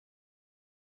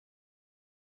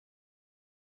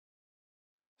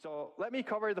So let me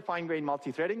cover the fine-grained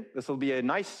multithreading. This will be a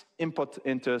nice input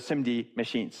into SIMD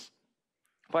machines.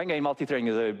 Fine-grained multithreading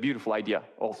is a beautiful idea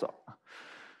also,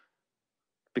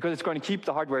 because it's going to keep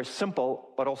the hardware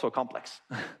simple, but also complex.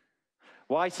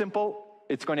 Why simple?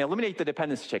 It's going to eliminate the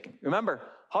dependency checking. Remember,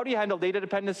 how do you handle data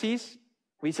dependencies?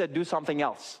 We said do something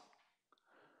else.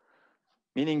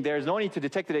 Meaning there's no need to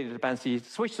detect the data dependencies,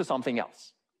 switch to something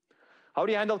else. How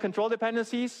do you handle control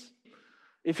dependencies?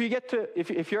 If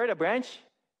you're at a branch,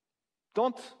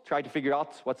 don't try to figure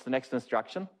out what's the next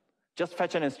instruction. Just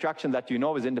fetch an instruction that you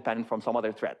know is independent from some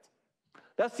other thread.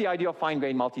 That's the idea of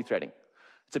fine-grained multithreading.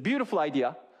 It's a beautiful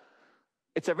idea.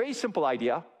 It's a very simple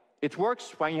idea. It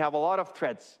works when you have a lot of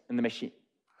threads in the machine.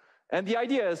 And the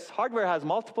idea is hardware has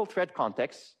multiple thread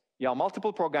contexts. You have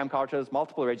multiple program counters,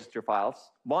 multiple register files,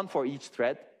 one for each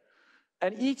thread.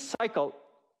 And each cycle,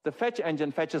 the fetch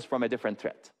engine fetches from a different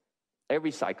thread.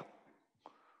 Every cycle.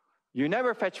 You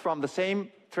never fetch from the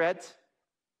same thread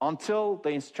until the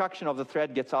instruction of the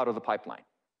thread gets out of the pipeline.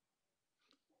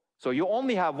 So you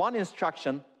only have one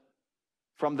instruction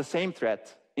from the same thread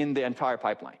in the entire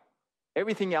pipeline.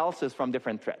 Everything else is from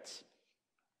different threads.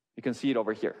 You can see it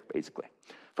over here, basically.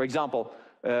 For example,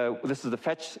 this is the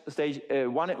fetch stage.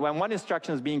 When one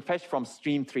instruction is being fetched from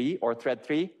stream 3 or thread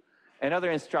 3,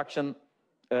 another instruction,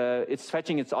 it's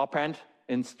fetching its operand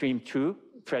in stream 2,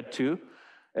 thread 2.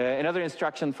 Another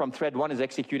instruction from thread 1 is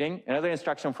executing. Another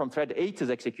instruction from thread 8 is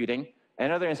executing.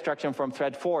 Another instruction from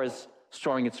thread 4 is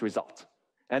storing its result.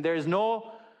 And there is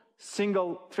no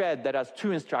single thread that has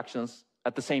two instructions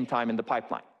at the same time in the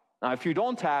pipeline. Now, if you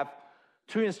don't have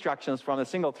two instructions from a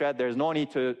single thread, there's no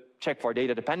need to check for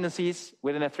data dependencies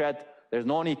within a thread. There's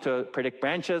no need to predict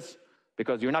branches,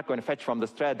 because you're not going to fetch from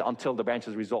this thread until the branch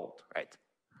is resolved, right?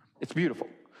 It's beautiful.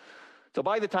 So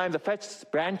by the time the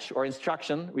fetched branch or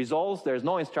instruction resolves, there's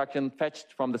no instruction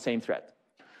fetched from the same thread.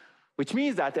 Which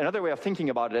means that another way of thinking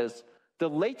about it is the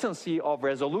latency of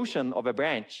resolution of a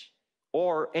branch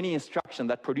or any instruction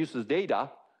that produces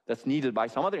data that's needed by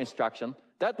some other instruction,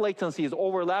 that latency is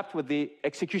overlapped with the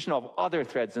execution of other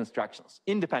threads' instructions,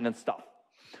 independent stuff.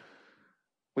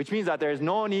 Which means that there is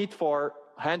no need for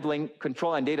handling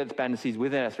control and data dependencies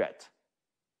within a thread.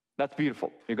 That's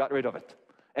beautiful. You got rid of it.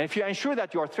 And if you ensure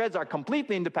that your threads are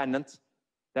completely independent,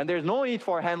 then there's no need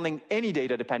for handling any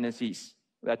data dependencies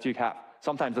that you have.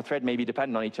 Sometimes the thread may be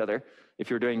dependent on each other if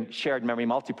you're doing shared memory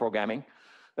multi-programming,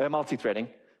 multi-threading.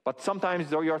 But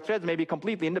sometimes your threads may be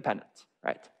completely independent,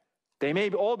 right? They may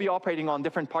all be operating on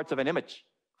different parts of an image,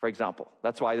 for example.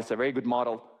 That's why this is a very good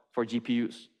model for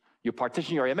GPUs. You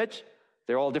partition your image,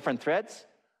 they're all different threads,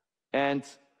 and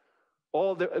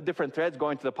all the different threads go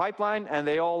into the pipeline, and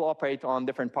they all operate on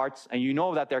different parts, and you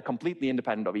know that they're completely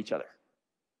independent of each other.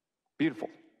 Beautiful.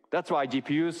 That's why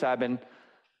GPUs have been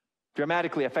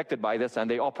dramatically affected by this,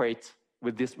 and they operate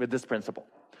with this principle.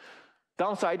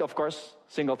 Downside, of course,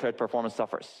 single thread performance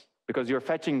suffers, because you're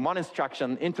fetching one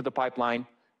instruction into the pipeline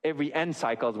every n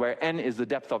cycles, where n is the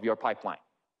depth of your pipeline.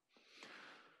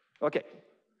 Okay.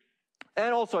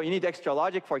 And also, you need extra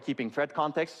logic for keeping thread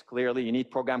context. Clearly, you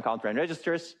need program counter and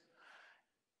registers.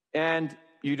 And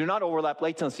you do not overlap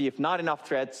latency if there are not enough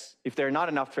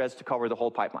threads to cover the whole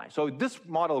pipeline. So this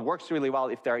model works really well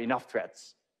if there are enough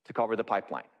threads to cover the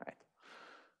pipeline, right?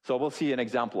 So we'll see an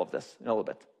example of this in a little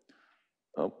bit.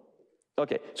 Oh,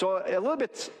 okay, so a little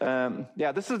bit,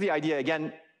 this is the idea,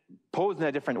 again, posed in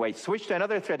a different way. Switch to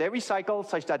another thread every cycle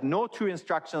such that no two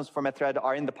instructions from a thread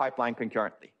are in the pipeline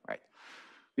concurrently, right?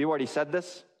 We've already said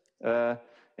this. It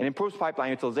improves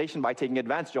pipeline utilization by taking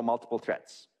advantage of multiple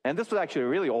threads. And this was actually a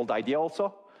really old idea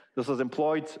also. This was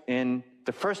employed in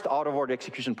the first out-of-order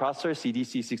execution processor,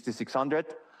 CDC 6600,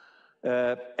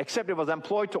 except it was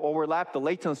employed to overlap the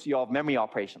latency of memory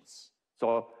operations.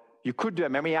 So you could do a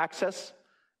memory access,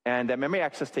 and the memory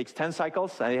access takes 10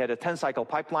 cycles, and they had a 10-cycle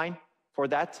pipeline for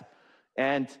that.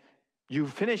 And you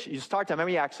start a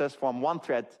memory access from one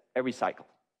thread every cycle.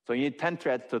 So you need 10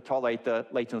 threads to tolerate the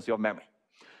latency of memory.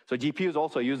 So GPUs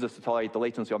also use this to tolerate the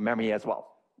latency of memory as well.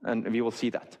 And we will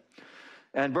see that.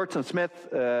 And Burton Smith,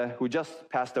 who just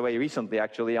passed away recently,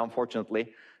 actually,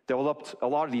 unfortunately, developed a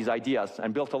lot of these ideas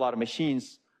and built a lot of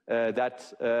machines that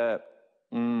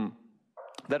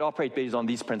operate based on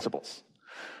these principles.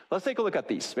 Let's take a look at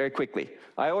these very quickly.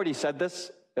 I already said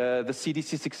this. The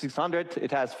CDC 6600,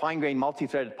 it has fine-grained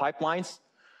multi-threaded pipelines.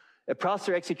 A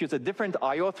processor executes a different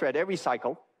I/O thread every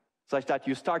cycle, such that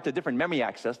you start a different memory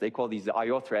access. They call these the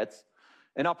I/O threads.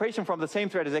 An operation from the same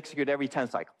thread is executed every 10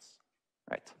 cycles,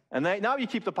 right? And now you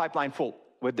keep the pipeline full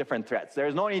with different threads. There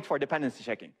is no need for dependency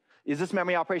checking. Is this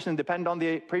memory operation dependent on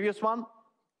the previous one?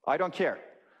 I don't care.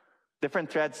 Different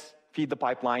threads feed the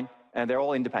pipeline, and they're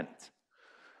all independent.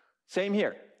 Same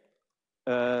here.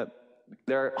 there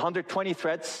are 120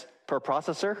 threads per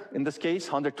processor. In this case,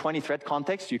 120 thread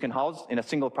contexts you can house in a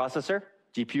single processor.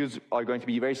 GPUs are going to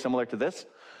be very similar to this.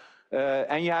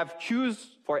 And you have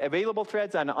queues for available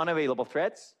threads and unavailable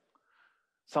threads.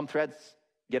 Some threads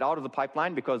get out of the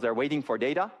pipeline because they're waiting for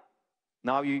data.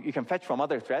 Now you can fetch from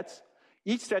other threads.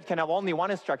 Each thread can have only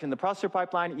one instruction in the processor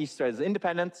pipeline. Each thread is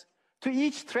independent. To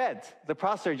each thread, the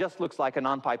processor just looks like a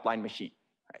non-pipeline machine.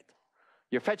 Right?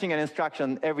 You're fetching an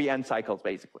instruction every n cycles,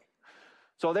 basically.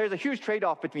 So there's a huge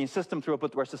trade-off between system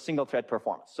throughput versus single-thread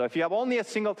performance. So if you have only a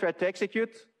single thread to execute,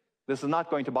 this is not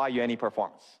going to buy you any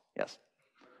performance. Yes?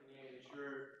 Can you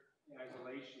ensure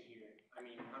isolation here? I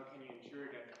mean, how can you ensure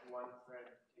that one thread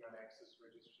cannot access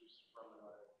registers from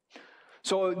another?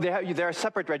 So there are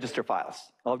separate register files.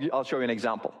 I'll show you an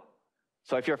example.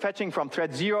 So if you're fetching from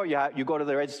thread 0, you go to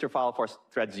the register file for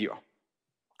thread 0.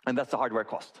 And that's the hardware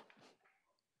cost.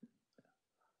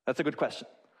 That's a good question.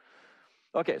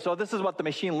 OK, so this is what the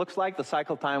machine looks like. The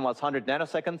cycle time was 100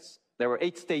 nanoseconds. There were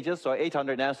 8 stages, so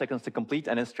 800 nanoseconds to complete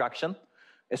an instruction,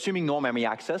 assuming no memory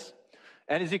access.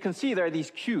 And as you can see, there are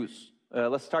these queues.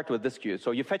 Let's start with this queue.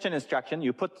 So you fetch an instruction,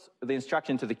 you put the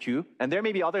instruction to the queue, and there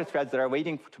may be other threads that are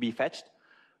waiting to be fetched.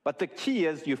 But the key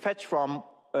is you fetch from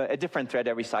a different thread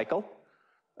every cycle.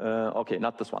 OK,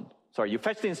 not this one. Sorry, you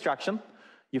fetch the instruction,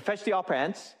 you fetch the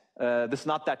operands. This is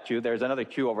not that queue. There's another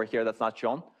queue over here that's not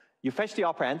shown. You fetch the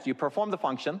operands, you perform the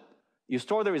function, you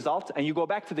store the result, and you go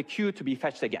back to the queue to be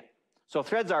fetched again. So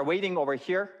threads are waiting over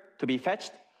here to be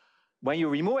fetched. When you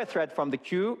remove a thread from the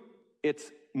queue, it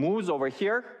moves over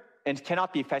here and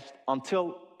cannot be fetched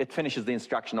until it finishes the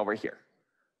instruction over here.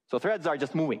 So threads are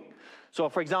just moving. So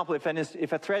for example,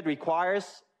 if a thread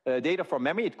requires data from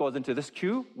memory, it goes into this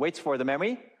queue, waits for the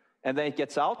memory, and then it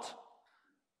gets out.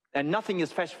 And nothing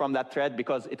is fetched from that thread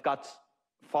because it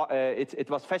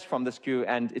was fetched from this queue,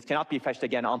 and it cannot be fetched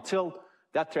again until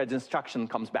that thread's instruction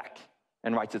comes back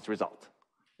and writes its result.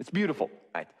 It's beautiful,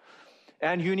 right?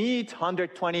 And you need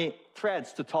 120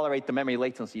 threads to tolerate the memory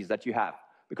latencies that you have,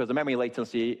 because the memory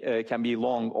latency can be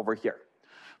long over here.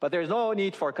 But there's no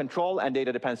need for control and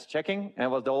data dependency checking, and it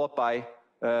was developed by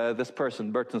this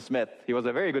person, Burton Smith. He was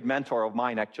a very good mentor of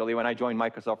mine, actually, when I joined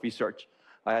Microsoft Research.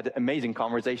 I had amazing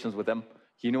conversations with him.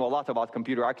 He knew a lot about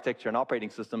computer architecture and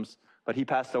operating systems, but he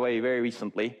passed away very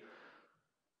recently.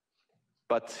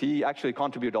 But he actually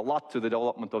contributed a lot to the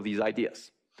development of these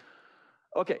ideas.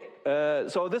 OK,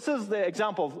 so this is the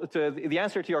example, the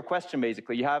answer to your question,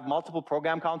 basically. You have multiple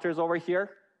program counters over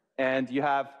here, and you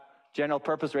have general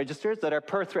purpose registers that are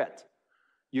per thread.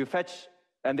 You fetch,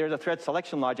 and there's a thread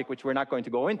selection logic, which we're not going to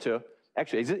go into.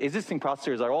 Actually, existing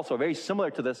processors are also very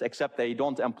similar to this, except they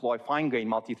don't employ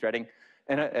fine-grained multithreading.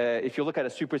 And if you look at a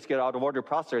superscale out-of-order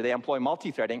processor, they employ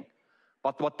multithreading.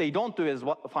 But what they don't do is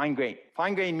fine-grained.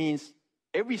 Fine-grained means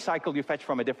every cycle you fetch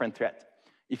from a different thread.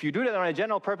 If you do that on a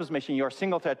general-purpose machine, your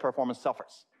single-thread performance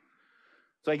suffers.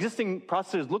 So existing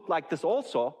processors look like this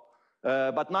also,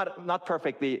 but not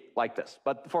perfectly like this.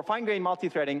 But for fine-grained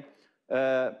multithreading,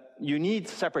 you need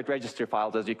separate register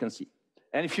files, as you can see.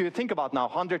 And if you think about now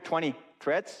 120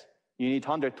 threads, you need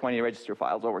 120 register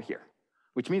files over here,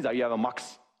 which means that you have a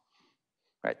mux.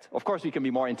 Right? Of course, we can be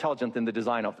more intelligent in the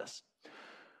design of this.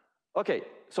 OK,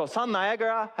 so Sun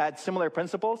Niagara had similar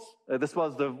principles. This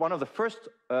was one of the first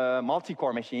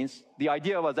multi-core machines. The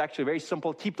idea was actually very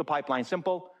simple. Keep the pipeline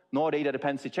simple. No data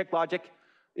dependency check logic.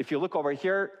 If you look over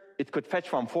here, it could fetch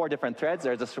from 4 different threads.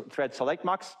 There's a thread select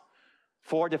mux,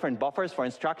 4 different buffers for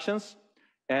instructions.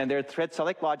 And their thread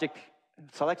select logic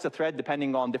selects a thread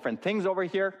depending on different things over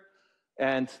here.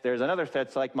 And there's another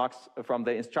thread select mux from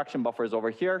the instruction buffers over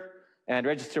here. And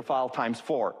register file times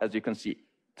 4, as you can see,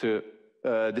 to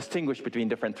distinguish between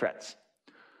different threads.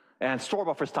 And store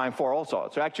buffers times 4 also.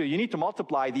 So actually, you need to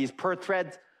multiply these per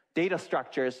thread data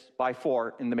structures by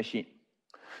 4 in the machine.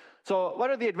 So what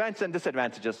are the advantages and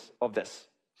disadvantages of this?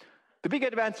 The big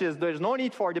advantage is there's no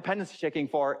need for dependency checking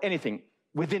for anything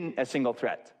within a single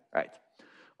thread, right?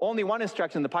 Only one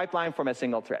instruction in the pipeline from a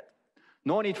single thread.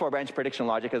 No need for branch prediction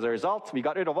logic. As a result, we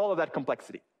got rid of all of that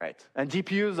complexity, right? And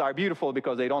GPUs are beautiful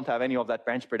because they don't have any of that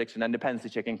branch prediction and dependency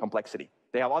checking complexity.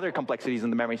 They have other complexities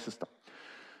in the memory system.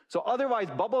 So otherwise,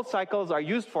 bubble cycles are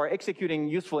used for executing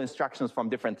useful instructions from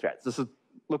different threads. This is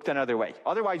looked another way.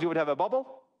 Otherwise, you would have a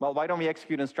bubble. Well, why don't we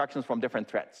execute instructions from different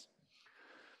threads?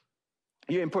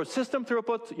 You improve system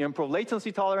throughput, you improve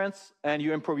latency tolerance, and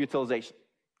you improve utilization.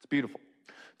 It's beautiful.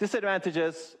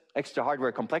 Disadvantages, extra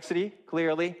hardware complexity,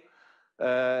 clearly.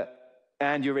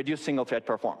 And you reduce single-thread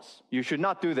performance. You should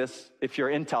not do this if you're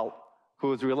Intel,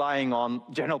 who is relying on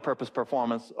general-purpose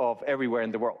performance of everywhere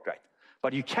in the world, right?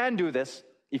 But you can do this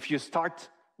if you start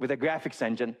with a graphics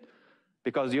engine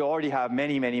because you already have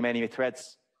many, many, many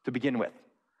threads to begin with.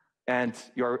 And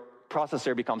your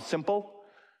processor becomes simple,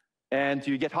 and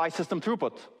you get high system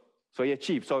throughput, so you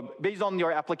achieve. So based on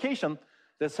your application,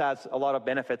 this has a lot of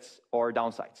benefits or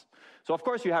downsides. So of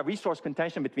course, you have resource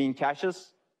contention between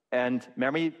caches and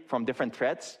memory from different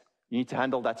threads. You need to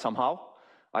handle that somehow.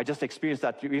 I just experienced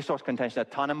that resource contention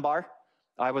at Tannenbar.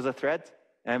 I was a thread,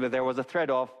 and there was a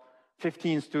thread of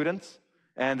 15 students,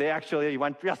 and they actually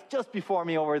went just before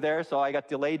me over there, so I got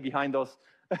delayed behind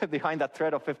behind that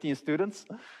thread of 15 students,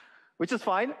 which is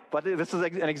fine, but this is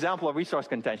an example of resource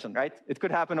contention, right? It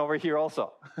could happen over here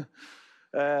also.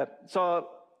 So,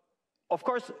 of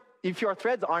course, if your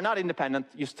threads are not independent,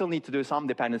 you still need to do some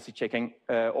dependency checking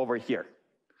over here.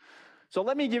 So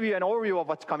let me give you an overview of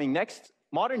what's coming next.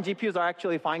 Modern GPUs are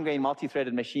actually fine-grained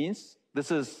multi-threaded machines.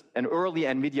 This is an early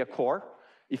NVIDIA core.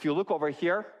 If you look over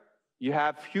here, you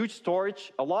have huge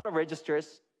storage, a lot of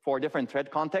registers for different thread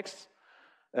contexts.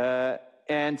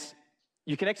 And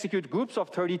you can execute groups of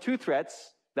 32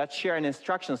 threads that share an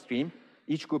instruction stream.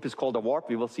 Each group is called a warp.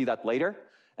 We will see that later.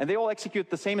 And they all execute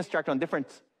the same instruction on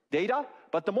different data.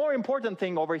 But the more important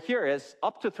thing over here is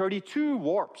up to 32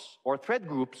 warps or thread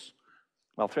groups.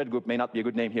 Well, thread group may not be a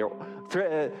good name here.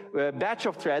 Batch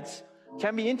of threads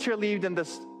can be interleaved in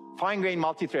this fine-grained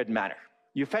multi-thread manner.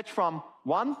 You fetch from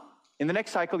one, in the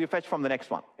next cycle you fetch from the next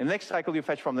one. In the next cycle you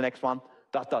fetch from the next one, ...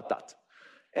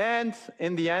 And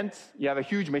in the end, you have a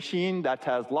huge machine that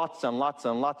has lots and lots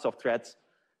and lots of threads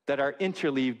that are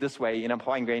interleaved this way in a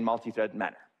fine-grained multi-thread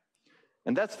manner.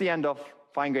 And that's the end of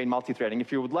fine-grained multi-threading.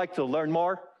 If you would like to learn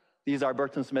more, these are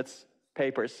Burton Smith's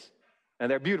papers,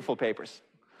 and they're beautiful papers.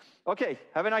 Okay,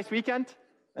 have a nice weekend,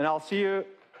 and I'll see you,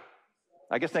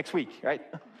 I guess, next week, right?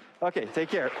 Okay, take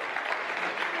care.